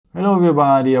Hello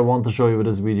everybody, I want to show you with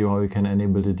this video how you can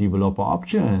enable the developer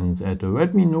options at the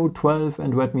Redmi Note 12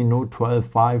 and Redmi Note 12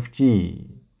 5G.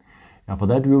 Now for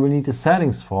that we will need the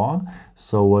settings for.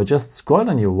 So just scroll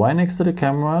down here right next to the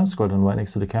camera,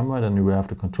 then you will have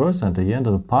the control center here, and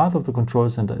the part of the control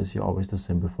center is here always the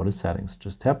symbol for the settings.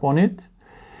 Just tap on it.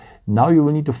 Now you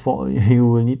will need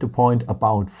to point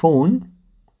about phone,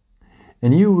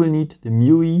 and you will need the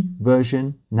MIUI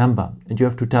version number, and you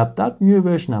have to tap that MIUI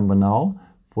version number now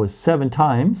for 7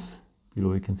 times.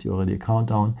 Below you can see already a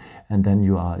countdown, and then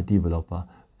you are a developer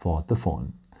for the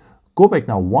phone. Go back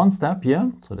now one step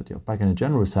here so that you're back in the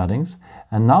general settings,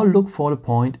 and now look for the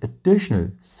point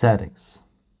additional settings.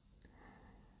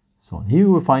 So here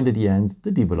you will find at the end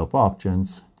the developer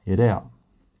options. Here they are.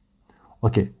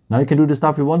 Okay, now you can do the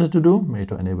stuff you wanted to do, maybe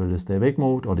to enable the stay awake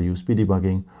mode or the USB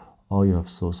debugging, or you have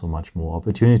so much more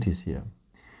opportunities here.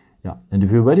 Yeah, and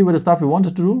if you're ready with the stuff you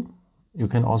wanted to do, you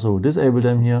can also disable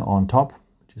them here on top,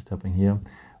 just tapping here,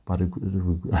 but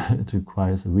it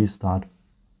requires a restart.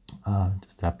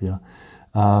 Just tap here.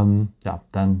 Yeah,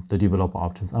 then the developer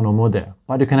options are no more there.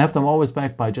 But you can have them always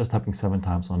back by just tapping 7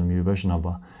 times on the MIUI version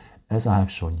number, as I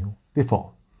have shown you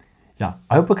before. Yeah,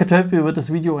 I hope I could help you with this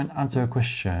video and answer your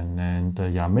question. And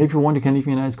yeah, maybe if you want, you can leave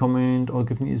me a nice comment or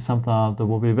give me a thumbs up. That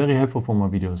will be very helpful for my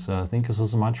videos. Thank you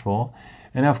so much for.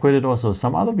 And I've created also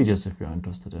some other videos if you're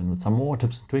interested in, with some more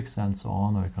tips and tricks and so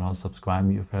on. Or you can also subscribe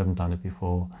me if you haven't done it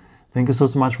before. Thank you so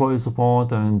much for your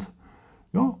support, and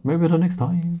yeah, maybe till next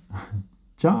time.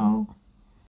 Ciao.